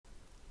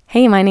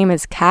Hey, my name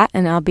is Kat,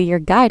 and I'll be your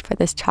guide for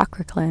this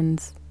chakra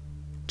cleanse.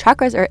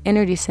 Chakras are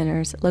energy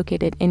centers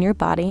located in your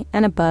body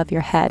and above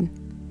your head.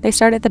 They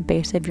start at the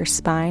base of your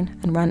spine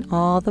and run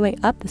all the way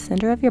up the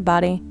center of your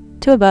body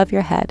to above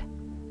your head.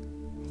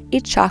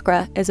 Each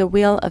chakra is a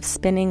wheel of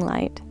spinning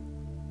light.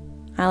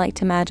 I like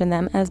to imagine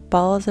them as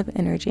balls of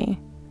energy.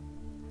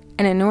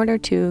 And in order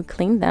to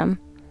clean them,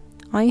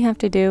 all you have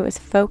to do is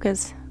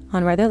focus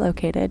on where they're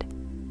located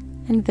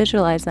and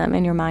visualize them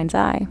in your mind's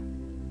eye.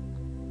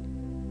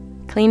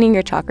 Cleaning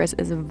your chakras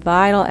is a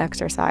vital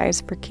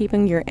exercise for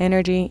keeping your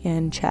energy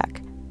in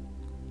check.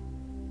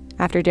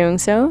 After doing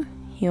so,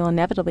 you will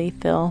inevitably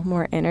feel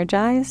more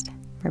energized,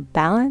 more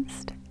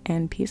balanced,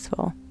 and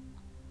peaceful.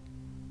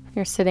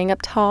 You're sitting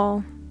up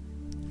tall,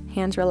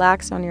 hands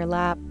relaxed on your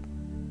lap,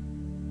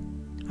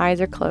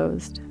 eyes are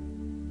closed.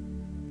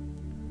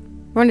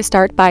 We're going to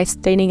start by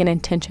stating an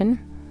intention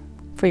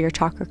for your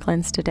chakra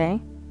cleanse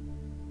today.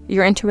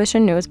 Your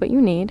intuition knows what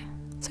you need,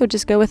 so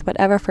just go with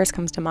whatever first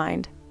comes to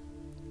mind.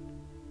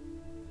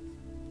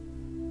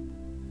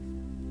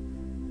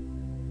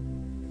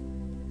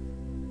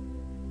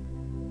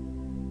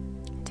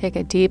 Take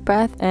a deep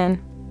breath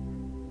in.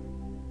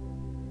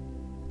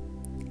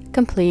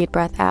 Complete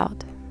breath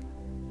out.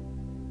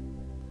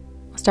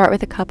 We'll start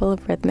with a couple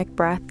of rhythmic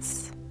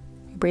breaths.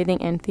 Breathing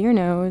in through your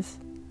nose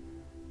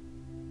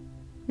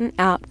and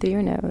out through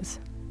your nose.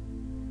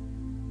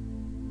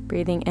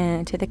 Breathing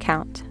in to the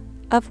count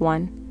of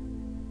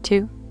 1,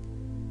 2,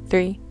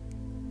 3,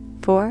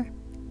 4.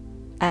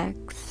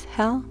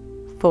 Exhale.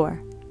 4,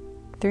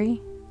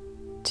 3,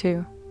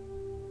 2,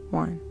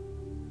 1.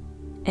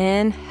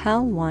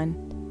 Inhale.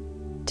 1,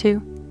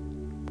 2,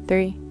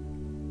 3,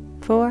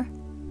 4.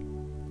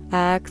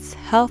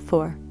 Exhale.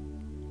 4,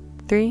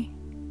 3,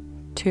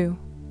 2,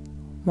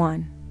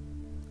 1.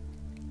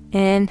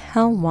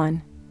 Inhale.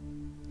 1,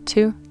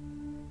 2,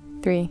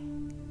 3,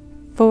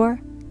 4.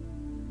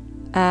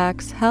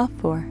 Exhale.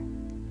 4,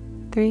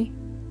 3,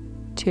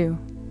 2,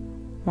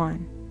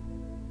 1.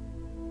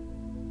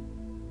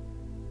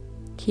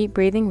 Keep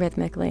breathing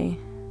rhythmically.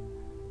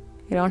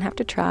 You don't have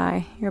to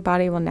try. Your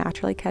body will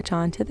naturally catch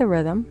on to the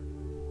rhythm.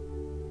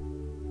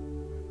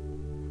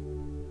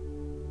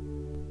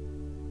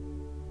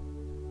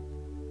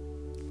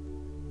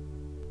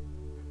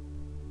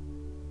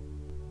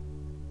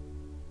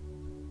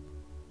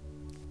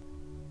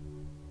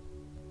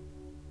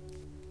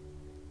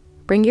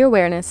 Bring your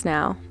awareness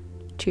now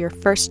to your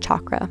first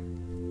chakra,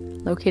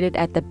 located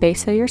at the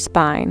base of your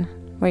spine,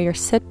 where your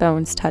sit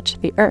bones touch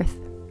the earth.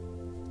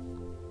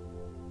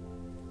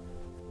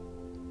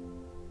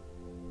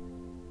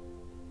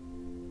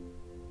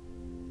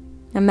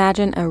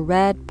 Imagine a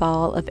red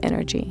ball of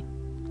energy.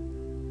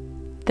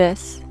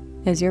 This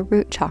is your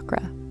root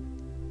chakra.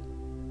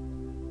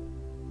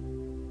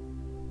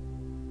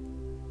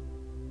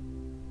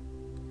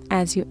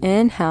 As you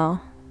inhale,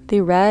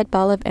 the red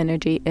ball of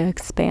energy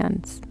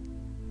expands.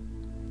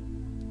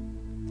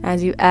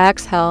 As you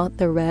exhale,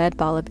 the red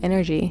ball of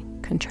energy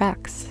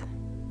contracts.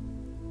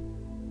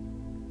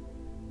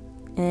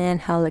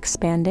 Inhale,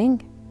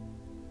 expanding.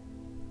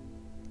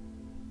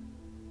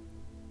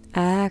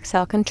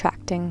 Exhale,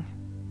 contracting.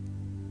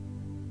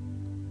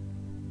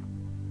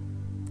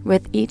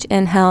 With each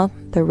inhale,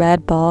 the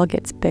red ball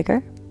gets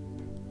bigger.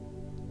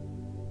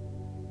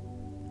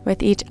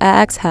 With each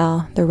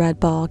exhale, the red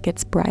ball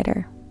gets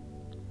brighter.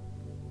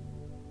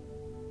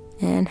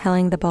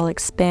 Inhaling, the ball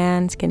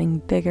expands, getting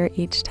bigger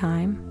each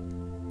time.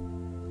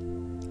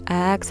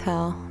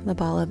 Exhale, the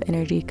ball of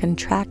energy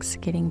contracts,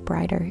 getting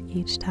brighter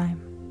each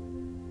time.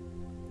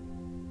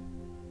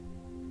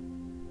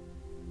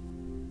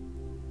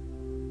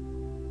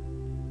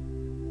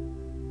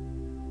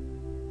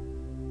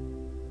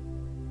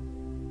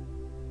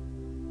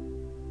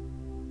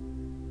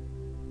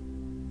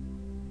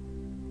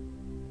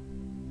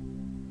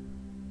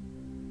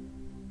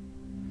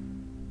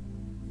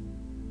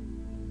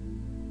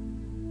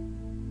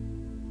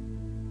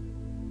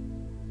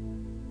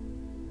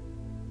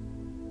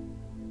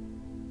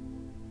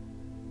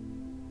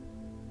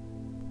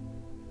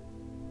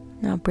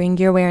 Now bring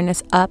your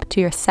awareness up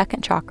to your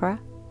second chakra,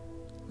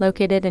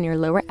 located in your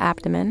lower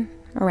abdomen,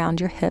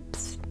 around your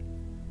hips.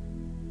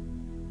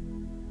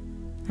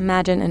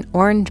 Imagine an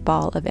orange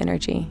ball of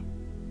energy.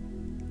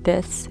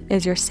 This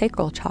is your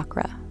sacral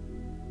chakra.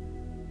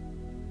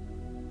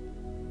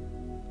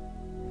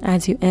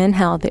 As you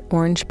inhale, the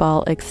orange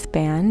ball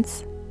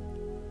expands.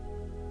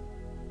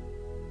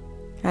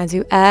 As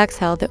you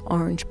exhale, the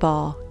orange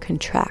ball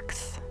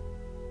contracts.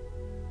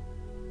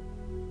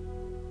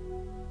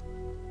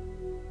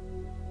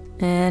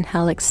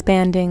 Inhale,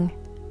 expanding.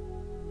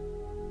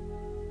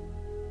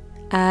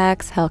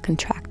 Exhale,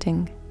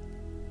 contracting.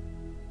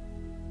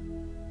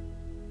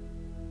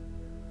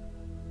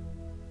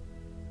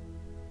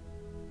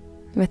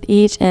 With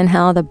each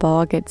inhale, the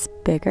ball gets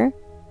bigger.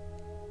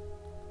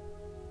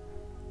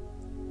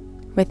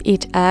 With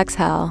each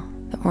exhale,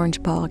 the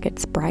orange ball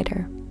gets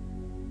brighter.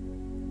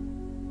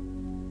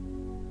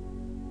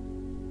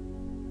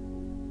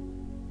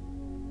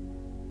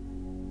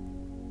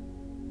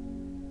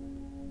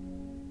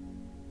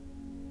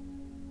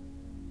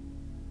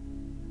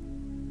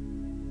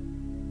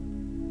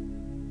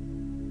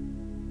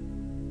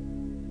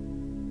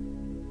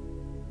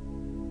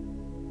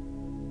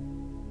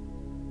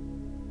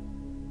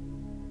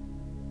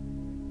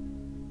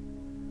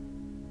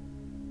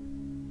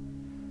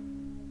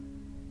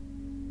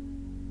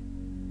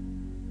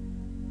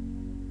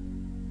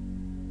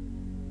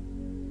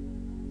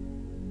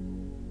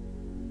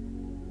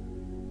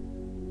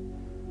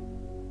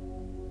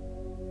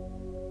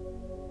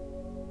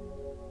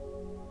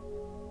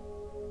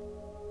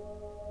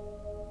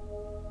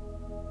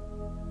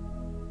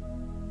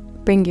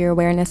 Bring your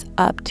awareness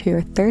up to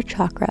your third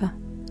chakra,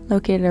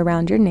 located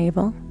around your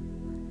navel.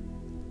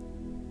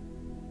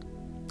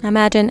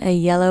 Imagine a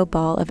yellow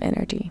ball of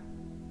energy.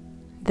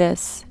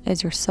 This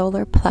is your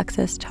solar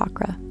plexus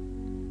chakra.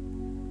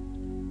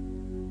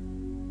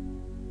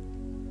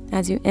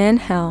 As you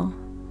inhale,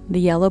 the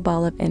yellow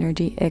ball of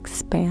energy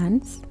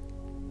expands.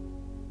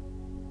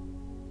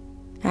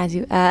 As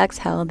you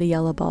exhale, the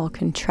yellow ball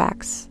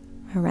contracts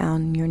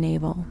around your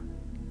navel.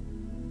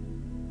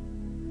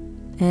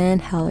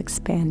 Inhale,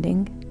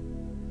 expanding.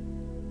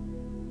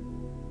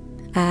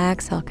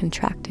 Exhale,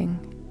 contracting.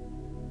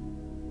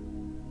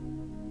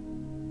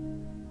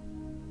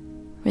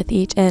 With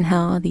each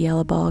inhale, the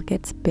yellow ball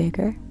gets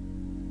bigger.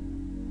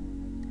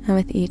 And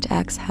with each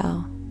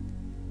exhale,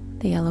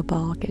 the yellow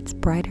ball gets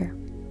brighter.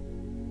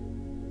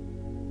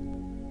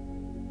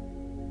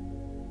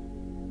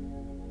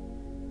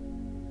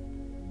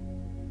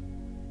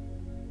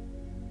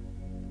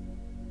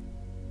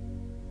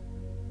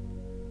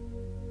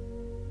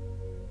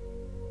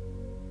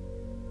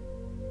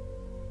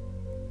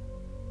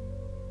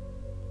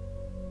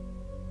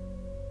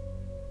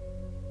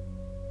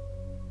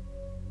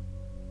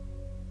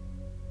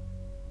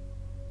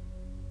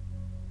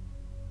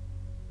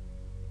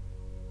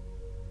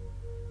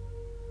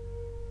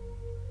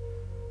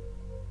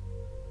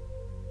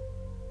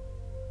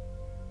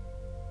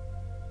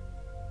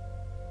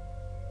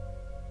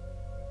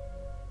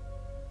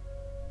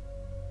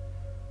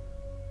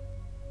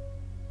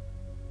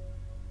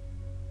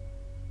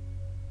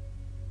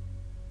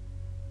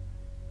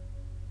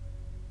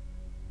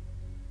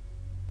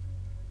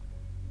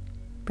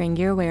 Bring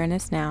your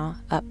awareness now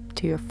up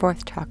to your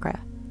fourth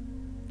chakra,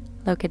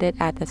 located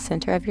at the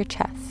center of your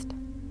chest.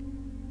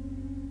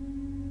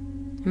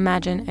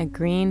 Imagine a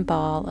green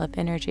ball of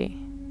energy.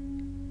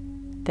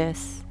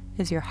 This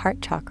is your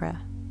heart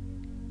chakra.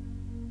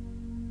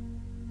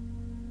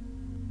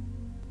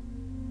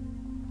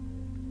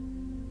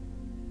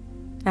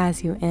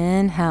 As you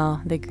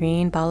inhale, the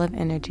green ball of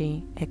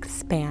energy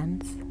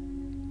expands.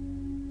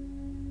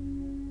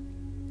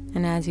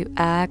 And as you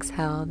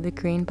exhale, the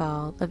green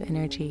ball of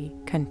energy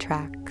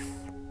contracts.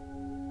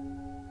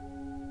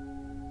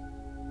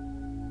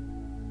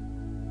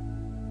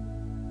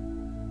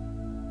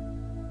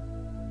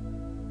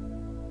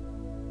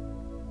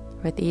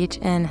 With each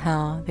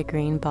inhale, the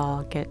green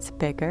ball gets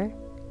bigger.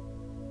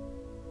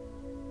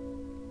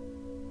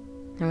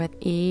 And with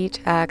each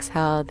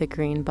exhale, the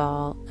green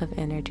ball of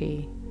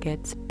energy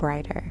gets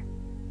brighter.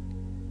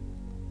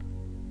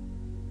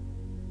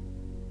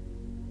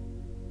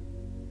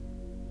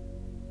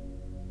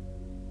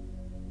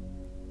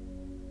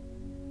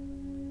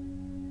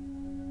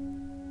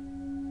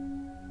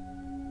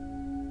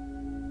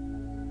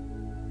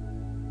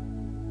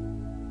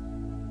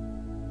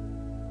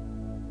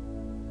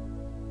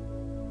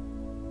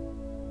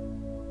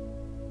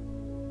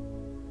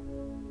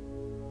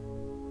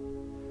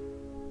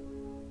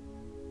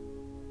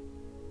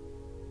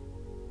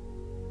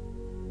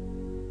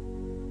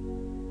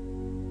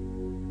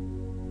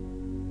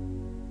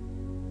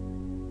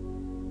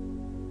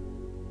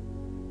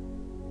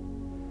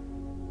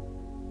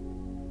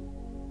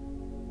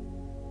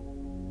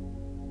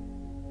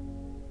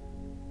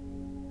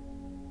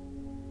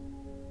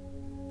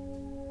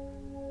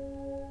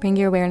 Bring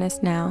your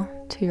awareness now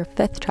to your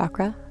fifth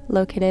chakra,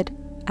 located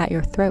at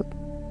your throat.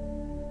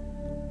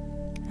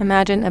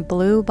 Imagine a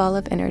blue ball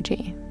of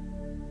energy.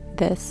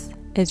 This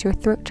is your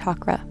throat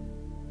chakra.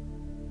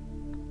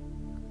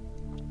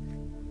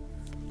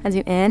 As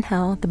you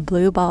inhale, the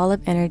blue ball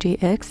of energy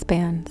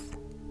expands.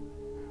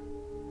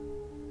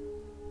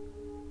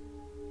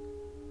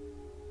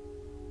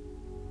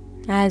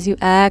 As you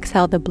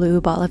exhale, the blue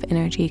ball of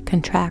energy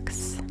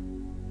contracts.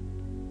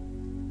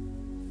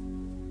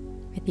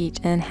 With each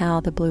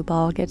inhale, the blue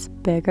ball gets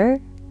bigger.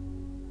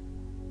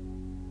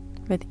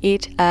 With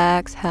each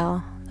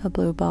exhale, the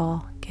blue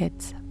ball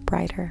gets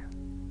brighter.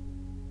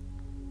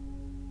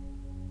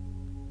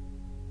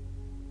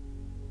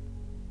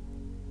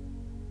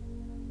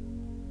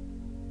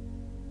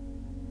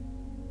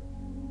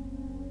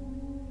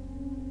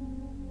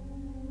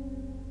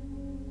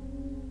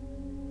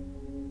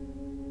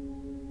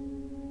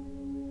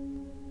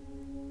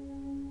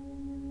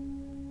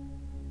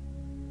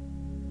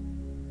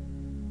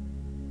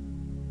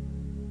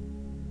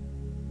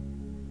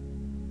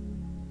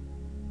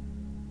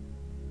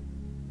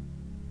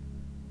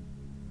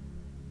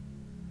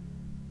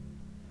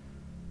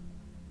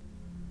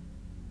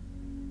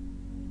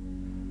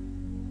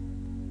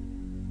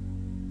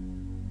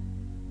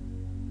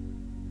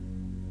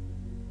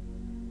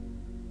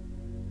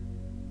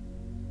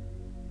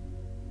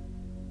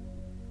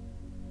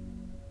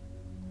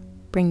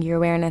 Bring your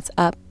awareness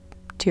up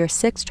to your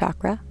sixth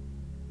chakra,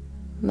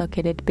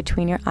 located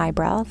between your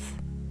eyebrows.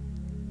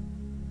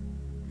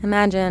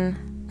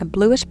 Imagine a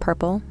bluish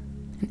purple,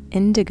 an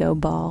indigo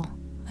ball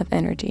of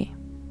energy.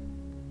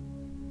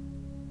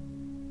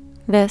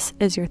 This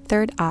is your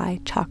third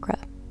eye chakra.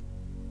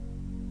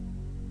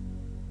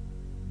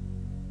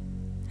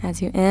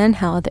 As you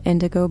inhale, the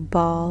indigo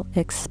ball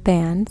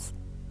expands.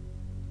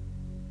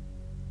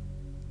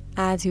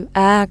 As you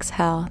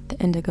exhale, the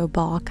indigo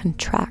ball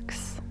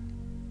contracts.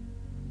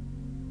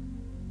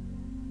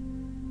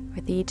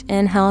 With each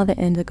inhale, the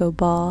indigo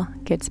ball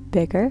gets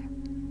bigger.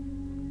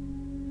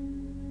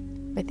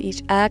 With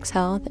each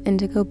exhale, the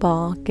indigo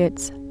ball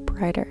gets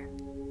brighter.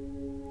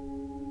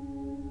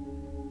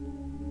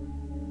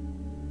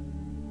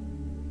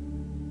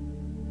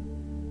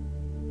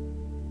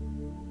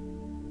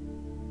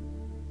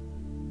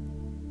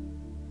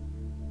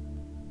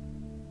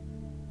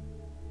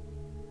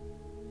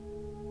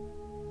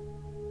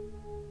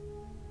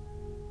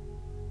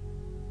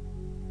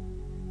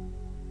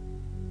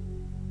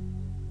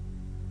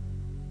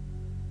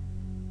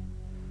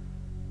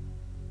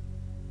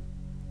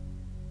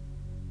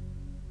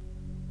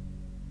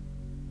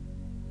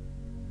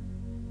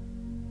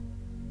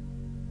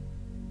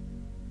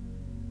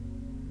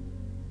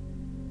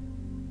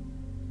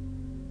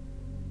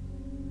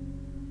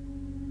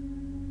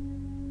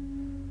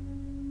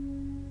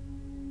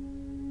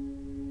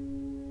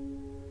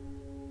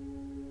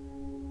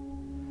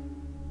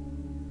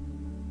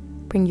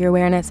 Bring your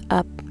awareness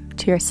up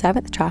to your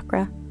 7th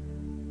chakra,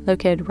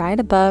 located right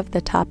above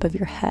the top of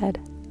your head.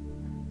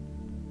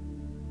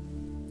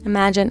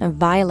 Imagine a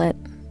violet,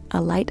 a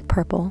light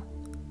purple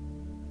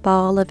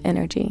ball of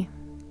energy.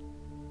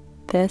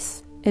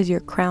 This is your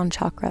crown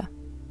chakra.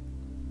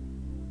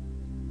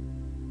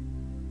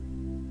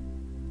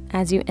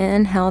 As you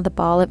inhale, the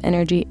ball of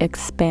energy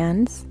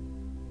expands.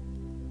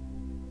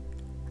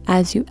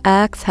 As you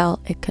exhale,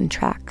 it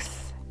contracts.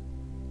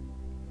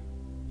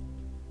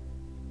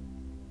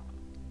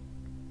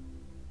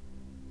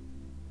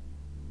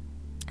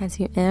 As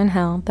you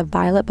inhale, the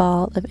violet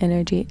ball of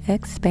energy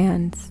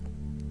expands.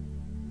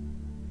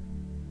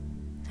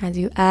 As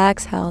you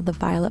exhale, the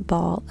violet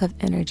ball of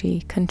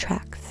energy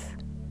contracts.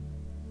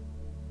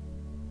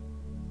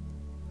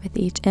 With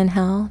each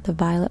inhale, the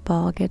violet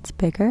ball gets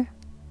bigger.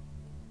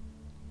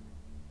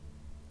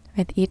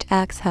 With each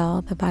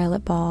exhale, the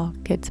violet ball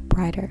gets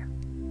brighter.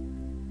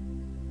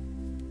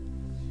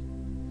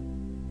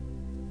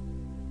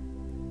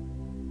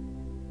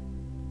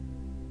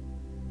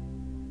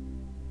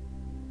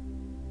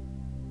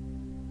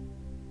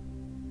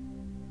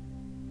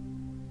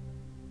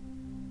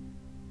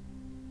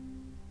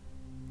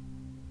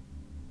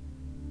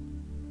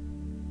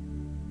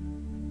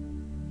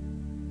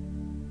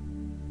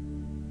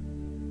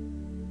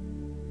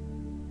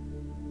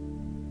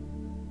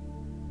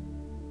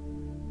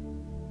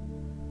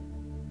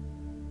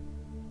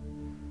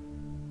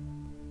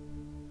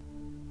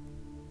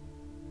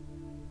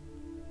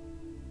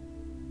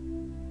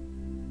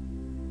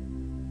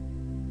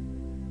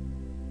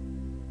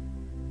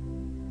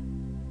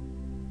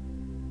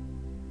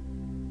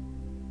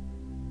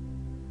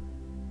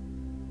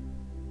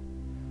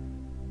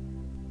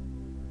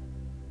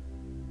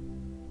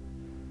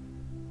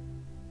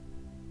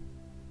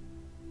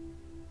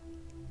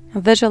 Now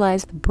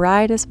visualize the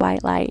brightest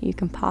white light you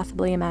can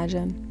possibly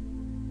imagine.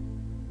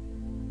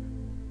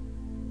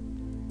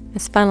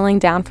 It's funneling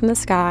down from the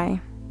sky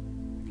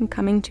and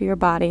coming to your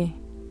body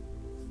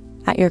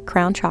at your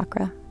crown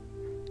chakra.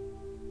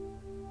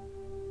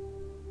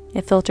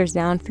 It filters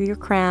down through your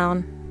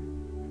crown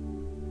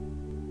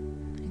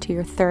into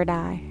your 3rd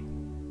eye,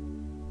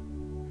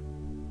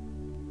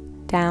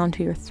 down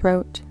to your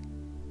throat,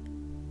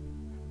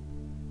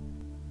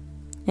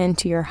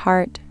 into your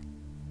heart,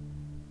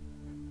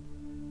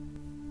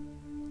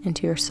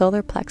 into your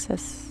solar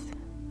plexus,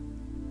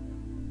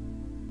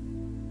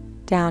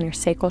 down your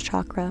sacral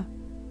chakra,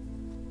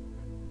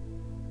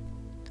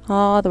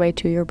 all the way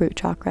to your root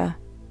chakra,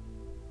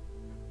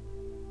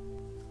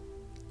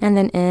 and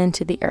then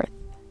into the earth.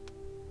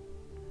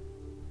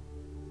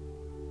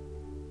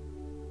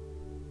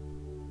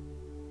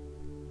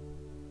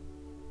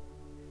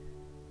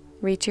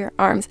 Reach your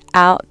arms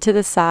out to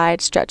the side,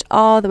 stretch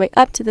all the way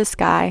up to the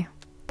sky,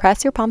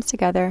 press your palms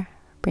together,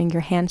 bring your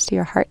hands to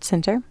your heart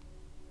center.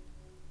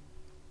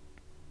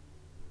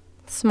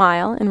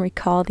 Smile and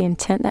recall the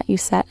intent that you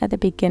set at the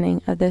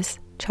beginning of this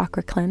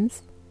chakra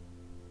cleanse.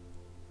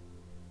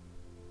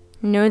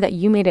 Know that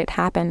you made it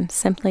happen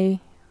simply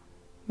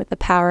with the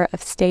power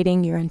of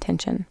stating your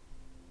intention.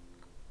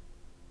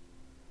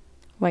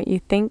 What you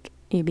think,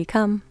 you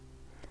become.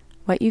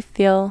 What you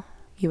feel,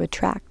 you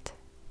attract.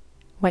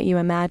 What you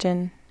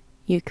imagine,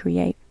 you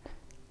create.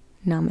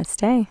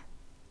 Namaste.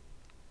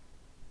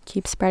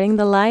 Keep spreading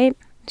the light.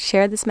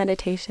 Share this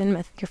meditation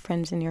with your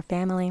friends and your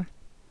family.